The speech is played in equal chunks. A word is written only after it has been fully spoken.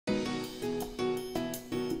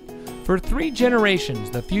For 3 generations,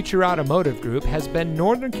 the Future Automotive Group has been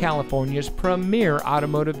Northern California's premier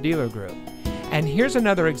automotive dealer group. And here's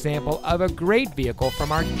another example of a great vehicle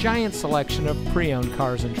from our giant selection of pre-owned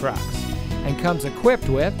cars and trucks. And comes equipped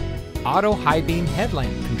with auto high beam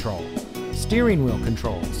headlamp control, steering wheel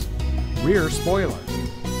controls, rear spoiler,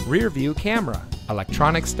 rear view camera,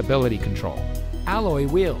 electronic stability control, alloy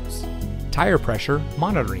wheels, tire pressure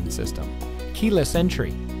monitoring system, keyless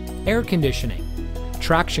entry, air conditioning,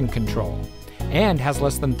 traction control, and has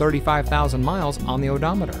less than 35,000 miles on the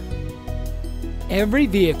odometer. Every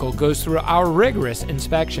vehicle goes through our rigorous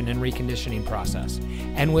inspection and reconditioning process.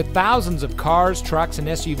 And with thousands of cars, trucks, and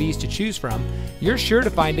SUVs to choose from, you're sure to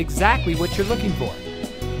find exactly what you're looking for.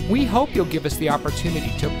 We hope you'll give us the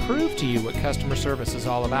opportunity to prove to you what customer service is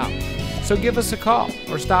all about. So give us a call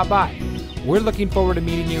or stop by. We're looking forward to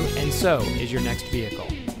meeting you, and so is your next vehicle.